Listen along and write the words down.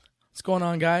What's going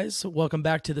on, guys? Welcome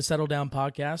back to the Settle Down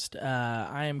podcast.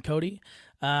 I am Cody.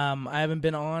 I haven't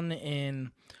been on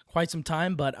in quite some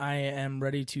time, but I am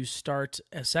ready to start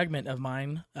a segment of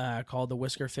mine called the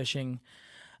Whisker Fishing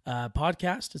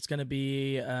podcast. It's going to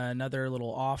be another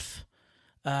little off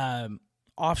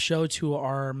show to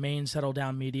our main Settle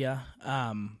Down media.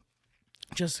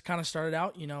 Just kind of started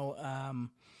out,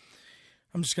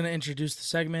 I'm just going to introduce the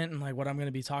segment and like what I'm going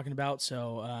to be talking about.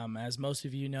 So as most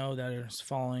of you know that are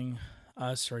following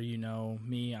us, or you know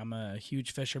me, I'm a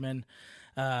huge fisherman.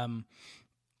 And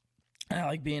I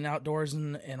like being outdoors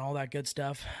and all that good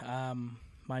stuff.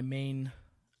 My main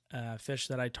fish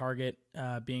that I target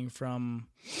being from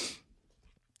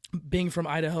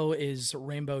Idaho is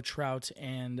rainbow trout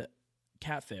and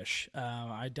catfish.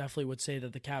 I definitely would say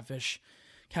that the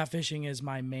catfishing is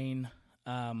my main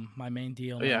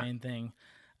deal, main thing.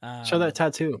 Show that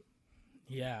tattoo.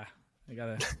 Yeah,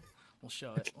 we'll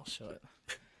show it.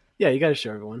 Yeah, you gotta show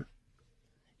everyone.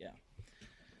 Yeah.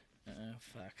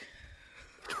 Fuck.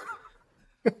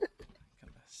 Gotta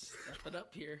step it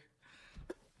up here.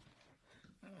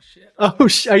 Oh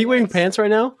shit. Are you wearing pants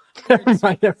right now? Never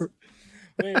mind.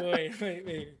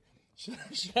 Wait. Should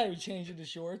I change into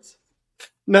shorts?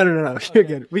 No. You're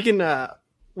good. We can.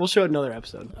 We'll show it another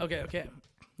episode. Okay.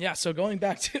 Yeah, so going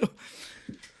back to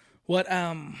what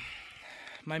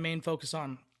my main focus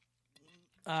on,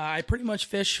 I pretty much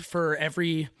fish for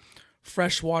every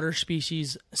freshwater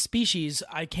species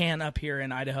I can up here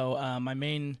in Idaho. My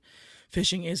main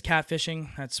fishing is catfishing.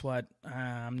 That's what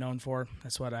I'm known for.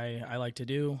 That's what I like to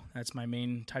do. That's my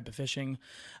main type of fishing.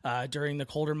 During the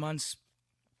colder months,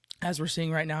 as we're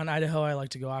seeing right now in Idaho, I like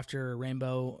to go after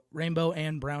rainbow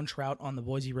and brown trout on the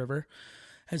Boise River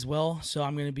as well. So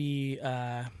I'm going to be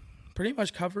pretty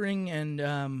much covering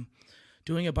and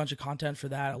doing a bunch of content for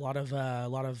that. A lot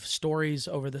of stories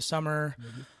over the summer,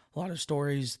 a lot of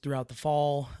stories throughout the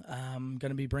fall. I'm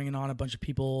going to be bringing on a bunch of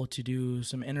people to do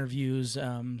some interviews.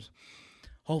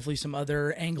 Hopefully some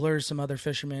other anglers, some other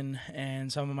fishermen,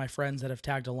 and some of my friends that have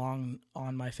tagged along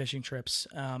on my fishing trips,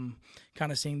 kind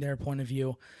of seeing their point of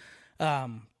view.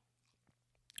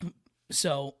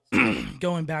 So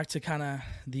going back to kind of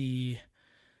the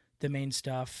main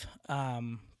stuff,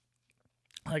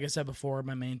 like I said before,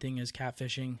 my main thing is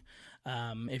catfishing.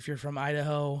 If you're from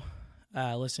Idaho,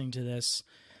 listening to this,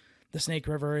 the Snake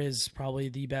River is probably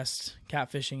the best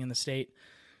catfishing in the state.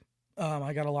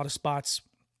 I got a lot of spots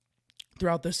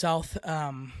throughout the south,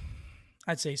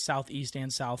 I'd say southeast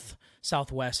and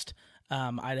southwest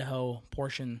Idaho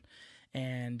portion.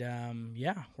 And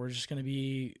we're just going to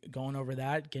be going over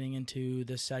that, getting into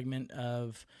this segment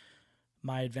of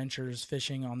my adventures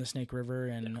fishing on the Snake River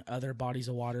and other bodies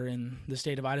of water in the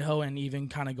state of Idaho, and even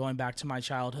kind of going back to my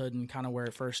childhood and kind of where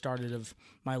it first started of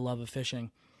my love of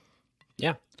fishing.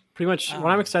 Yeah, pretty much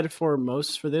what I'm excited for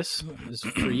most for this is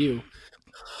for you.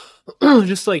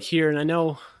 Just like here, and I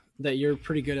know that you're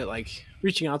pretty good at like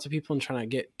reaching out to people and trying to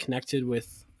get connected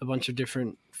with a bunch of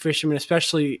different fishermen,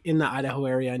 especially in the Idaho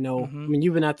area. I know, I mean,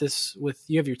 you've been at this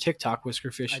you have your TikTok, Whisker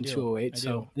Fishing 208.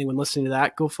 So anyone listening to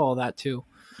that, go follow that too.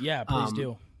 Yeah, please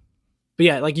do. But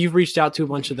yeah, like you've reached out to a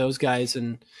bunch of those guys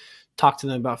and talked to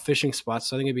them about fishing spots.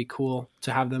 So I think it'd be cool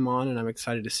to have them on, and I'm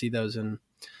excited to see those and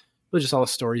just all the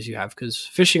stories you have, because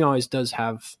fishing always does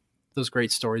have those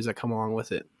great stories that come along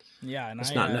with it. Yeah, and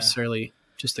it's not necessarily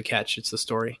just the catch; it's the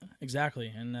story. Exactly,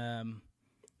 and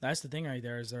that's the thing right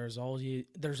there. Is there's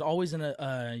always an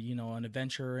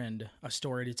adventure and a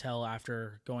story to tell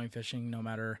after going fishing, no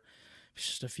matter if it's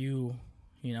just a few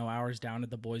hours down at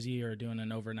the Boise or doing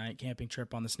an overnight camping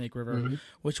trip on the Snake River,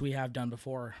 which we have done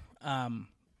before. And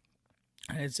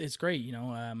it's great.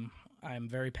 I'm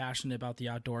very passionate about the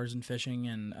outdoors and fishing,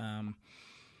 and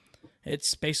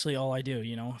it's basically all I do.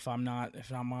 If I'm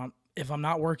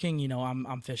not working,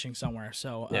 I'm fishing somewhere.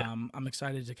 So I'm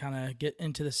excited to kind of get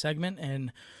into the segment.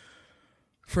 And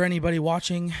for anybody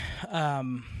watching,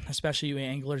 especially you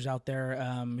anglers out there,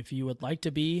 if you would like to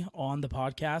be on the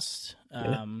podcast,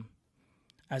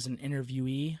 as an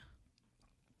interviewee,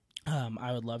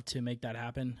 I would love to make that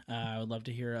happen. I would love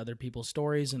to hear other people's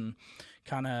stories and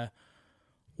kind of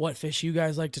what fish you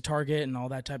guys like to target and all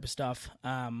that type of stuff.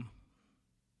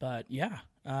 But yeah,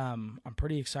 I'm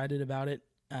pretty excited about it.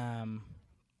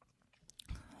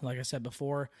 Like I said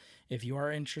before, if you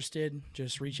are interested,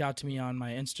 just reach out to me on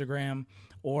my Instagram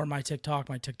or my TikTok.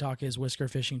 My TikTok is Whisker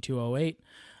Fishing 208.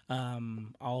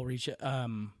 I'll reach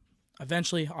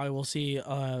eventually I will see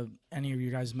any of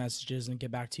your guys' messages and get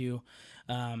back to you.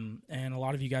 And a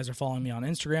lot of you guys are following me on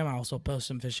Instagram. I also post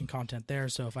some fishing content there.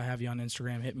 So if I have you on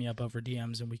Instagram, hit me up over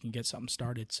DMs and we can get something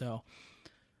started. So,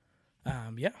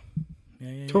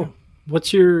 Cool.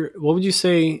 What would you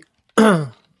say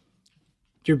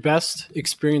your best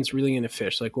experience reeling in a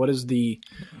fish? Like, what is the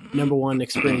number one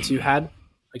experience you had?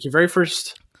 Like your very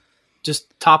first,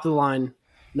 just top of the line,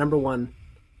 number one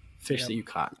fish that you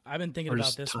caught. I've been thinking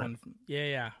about this one.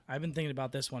 Yeah. I've been thinking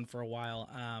about this one for a while.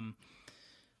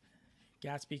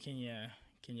 Gatsby,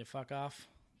 can you fuck off?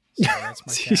 Sorry, that's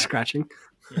my cat. He's scratching.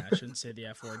 Yeah, I shouldn't say the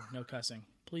F word. No cussing.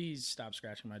 Please stop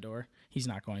scratching my door. He's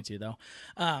not going to, though.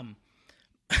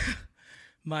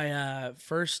 My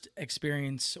first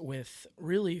experience with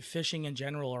really fishing in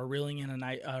general, or reeling in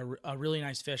a really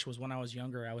nice fish, was when I was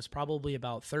younger. I was probably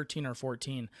about 13 or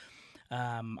 14.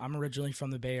 I'm originally from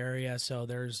the Bay Area, so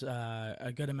there's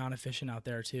a good amount of fishing out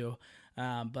there too.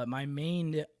 But my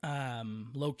main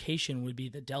location would be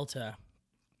the Delta,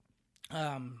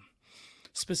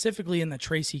 specifically in the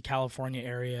Tracy, California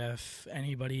area. If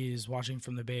anybody is watching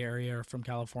from the Bay Area or from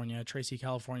California, Tracy,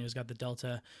 California's got the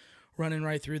Delta running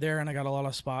right through there, and I got a lot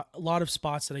of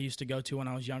spots that I used to go to when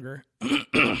I was younger.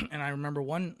 And I remember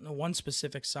one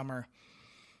specific summer,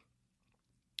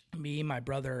 me, my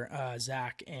brother,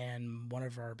 Zach, and one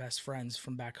of our best friends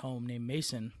from back home named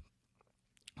Mason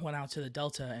went out to the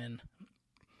Delta, and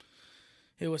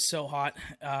it was so hot.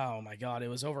 Oh my God. It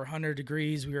was over 100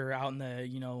 degrees. We were out in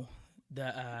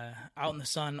out in the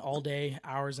sun all day,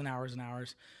 hours and hours and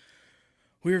hours.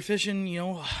 We were fishing,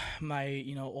 my,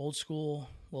 old school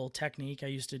little technique. I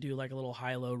used to do like a little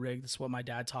high-low rig. That's what my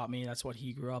dad taught me. That's what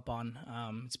he grew up on.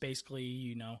 It's basically,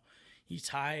 you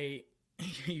tie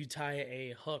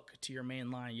a hook to your main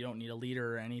line. You don't need a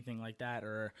leader or anything like that,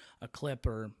 or a clip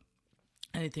or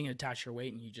anything to attach your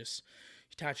weight, and you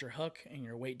attach your hook and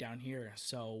your weight down here.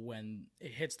 So when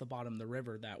it hits the bottom of the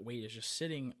river, that weight is just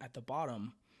sitting at the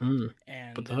bottom, and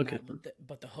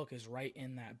but the hook is right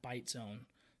in that bite zone.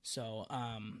 So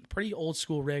pretty old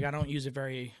school rig. I don't use it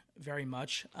very, very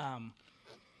much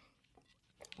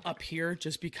up here,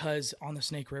 just because on the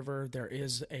Snake River there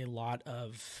is a lot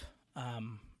of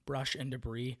brush and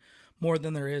debris, more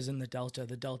than there is in the Delta.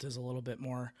 The Delta is a little bit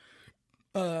more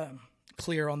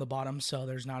clear on the bottom, so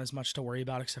there's not as much to worry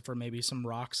about except for maybe some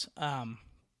rocks.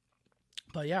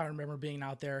 But yeah, I remember being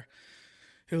out there.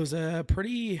 It was a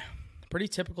pretty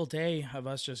typical day of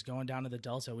us just going down to the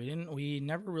Delta. We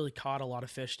never really caught a lot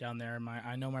of fish down there.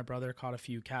 I know my brother caught a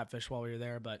few catfish while we were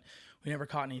there, but we never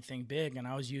caught anything big. And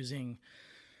I was using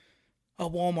a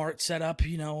Walmart setup,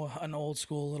 an old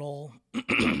school little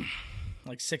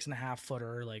like 6.5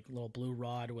 footer, like little blue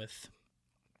rod with,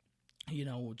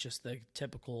 just the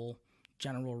typical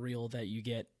general reel that you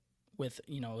get with,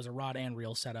 it was a rod and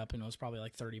reel setup, and it was probably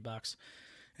like $30.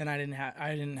 And I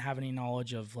didn't have any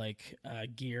knowledge of like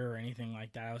gear or anything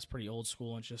like that. I was pretty old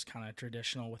school and just kind of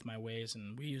traditional with my ways.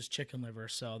 And we use chicken liver,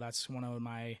 so that's one of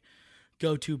my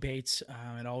go-to baits.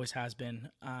 It always has been.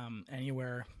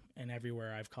 Anywhere and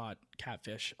everywhere I've caught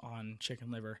catfish on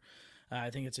chicken liver. I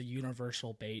think it's a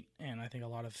universal bait, and I think a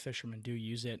lot of fishermen do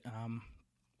use it.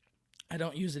 I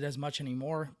don't use it as much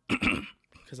anymore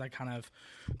because I kind of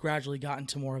gradually got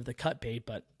into more of the cut bait,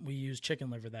 but we used chicken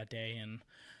liver that day. And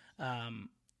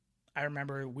I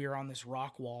remember we were on this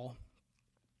rock wall.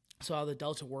 So how the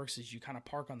Delta works is you kind of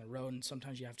park on the road, and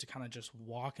sometimes you have to kind of just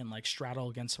walk and like straddle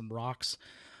against some rocks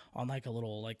on like a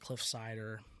little like cliffside,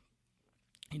 or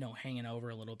hanging over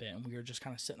a little bit. And we were just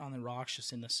kind of sitting on the rocks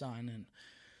just in the sun, and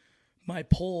my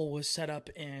pole was set up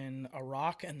in a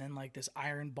rock and then like this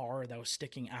iron bar that was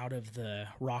sticking out of the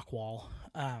rock wall.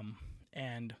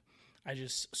 And I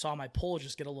just saw my pole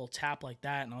just get a little tap like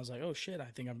that, and I was like, oh shit, I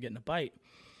think I'm getting a bite.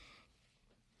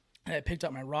 And I picked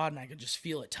up my rod, and I could just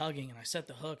feel it tugging, and I set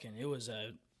the hook, and it was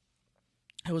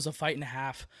a fight and a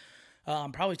half.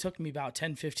 Probably took me about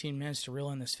 10-15 minutes to reel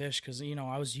in this fish, because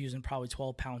I was using probably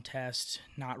 12-pound test,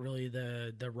 not really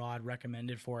the rod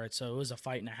recommended for it. So it was a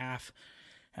fight and a half,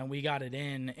 and we got it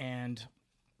in, and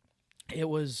it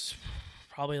was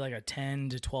probably like a 10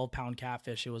 to 12-pound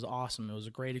catfish. It was awesome. It was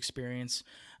a great experience.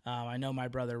 I know my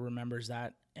brother remembers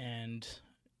that, and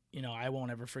I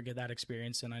won't ever forget that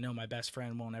experience, and I know my best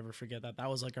friend won't ever forget that. That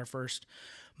was like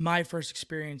my first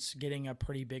experience getting a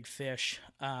pretty big fish,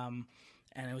 and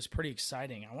it was pretty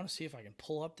exciting. I want to see if I can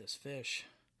pull up this fish.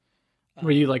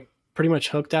 Were you like pretty much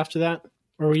hooked after that,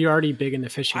 or were you already big into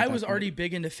fishing? I was already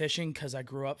big into fishing because I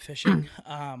grew up fishing.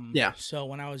 Yeah. So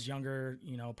when I was younger,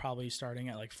 probably starting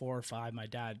at like 4 or 5, my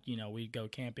dad, we'd go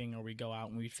camping or we'd go out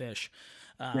and we'd fish.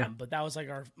 But that was like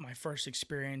my first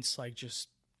experience, like just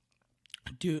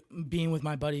being with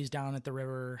my buddies down at the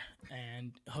river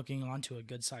and hooking onto a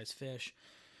good sized fish.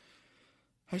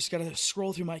 I just gotta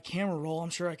scroll through my camera roll. I'm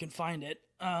sure I can find it.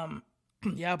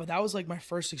 Yeah, but that was like my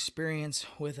first experience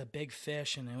with a big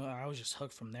fish, and I was just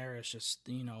hooked from there. It's just,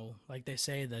 like they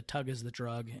say, the tug is the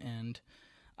drug, and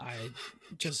I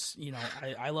just,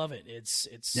 I love it. It's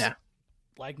Yeah.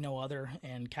 like no other,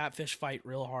 and catfish fight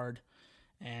real hard.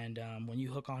 And when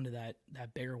you hook onto that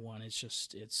bigger one,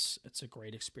 it's a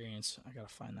great experience. I gotta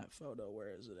find that photo.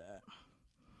 Where is it at?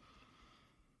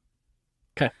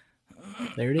 Okay,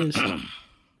 there it is. Oh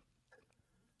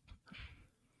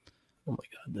my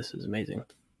god, this is amazing.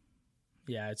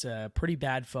 Yeah, it's a pretty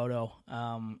bad photo.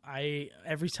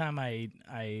 Every time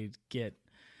I get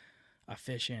a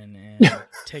fish in and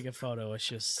take a photo, it's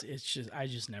just I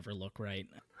just never look right.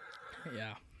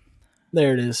 Yeah.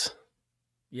 There it is.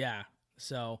 Yeah.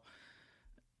 So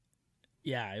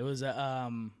yeah, it was a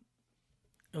mean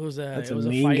fight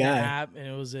and a guy. half, and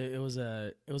it was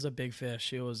a big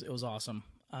fish. It was awesome.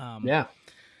 Yeah.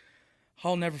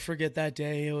 I'll never forget that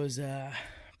day. It was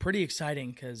pretty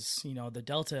exciting because the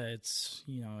Delta,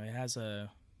 it has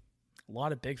a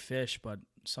lot of big fish, but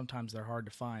sometimes they're hard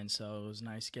to find. So it was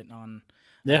nice getting on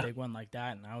a big one like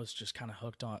that, and I was just kind of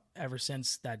hooked on ever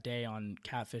since that day on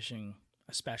catfishing,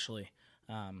 especially.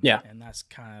 And that's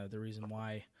kind of the reason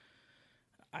why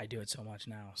I do it so much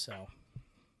now. So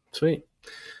sweet.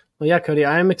 Well, yeah, Cody,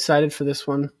 I am excited for this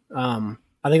one. I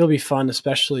think it'll be fun,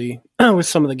 especially with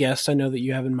some of the guests I know that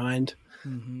you have in mind.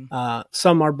 Mm-hmm.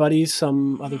 Some are buddies,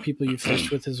 some other people you've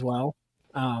fished with as well.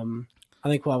 I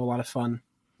think we'll have a lot of fun.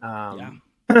 Yeah,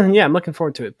 I'm looking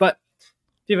forward to it. But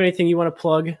do you have anything you want to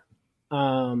plug?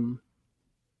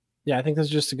 Yeah, I think this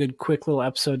is just a good, quick little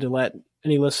episode to let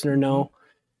any listener know.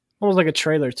 Almost like a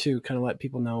trailer too, kind of let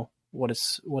people know what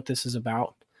this is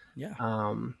about. Yeah.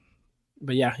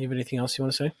 But yeah, you have anything else you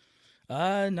want to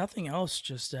say? Nothing else.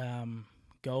 Just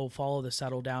go follow the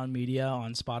Settle Down Media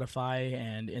on Spotify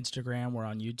and Instagram. We're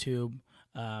on YouTube.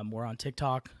 We're on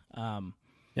TikTok.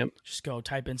 Yep. Just go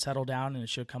type in Settle Down and it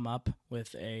should come up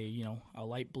with a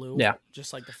light blue. Yeah.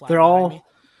 Just like the flag. They're all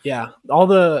all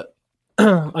the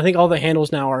I think all the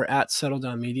handles now are at Settle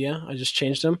Down Media. I just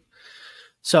changed them.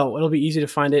 So it'll be easy to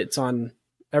find it. It's on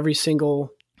every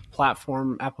single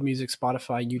platform, Apple Music,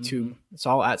 Spotify, YouTube. Mm-hmm. It's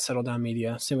all at Settle Down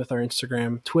Media. Same with our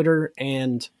Instagram, Twitter,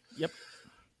 and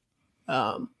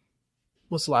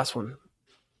what's the last one?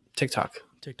 TikTok.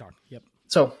 Yep.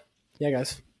 So yeah,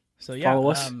 guys. So yeah,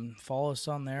 follow us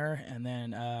on there, and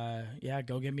then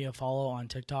go give me a follow on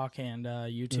TikTok and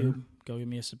YouTube. Mm-hmm. Go give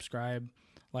me a subscribe,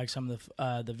 like some of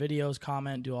the videos,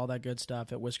 comment, do all that good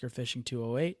stuff at Whisker Fishing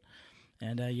 208.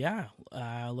 And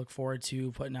I look forward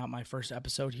to putting out my first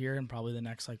episode here in probably the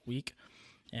next week,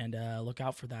 and look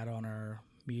out for that on our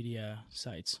media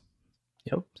sites.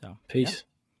 Yep. So peace.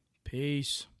 Yeah.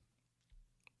 Peace.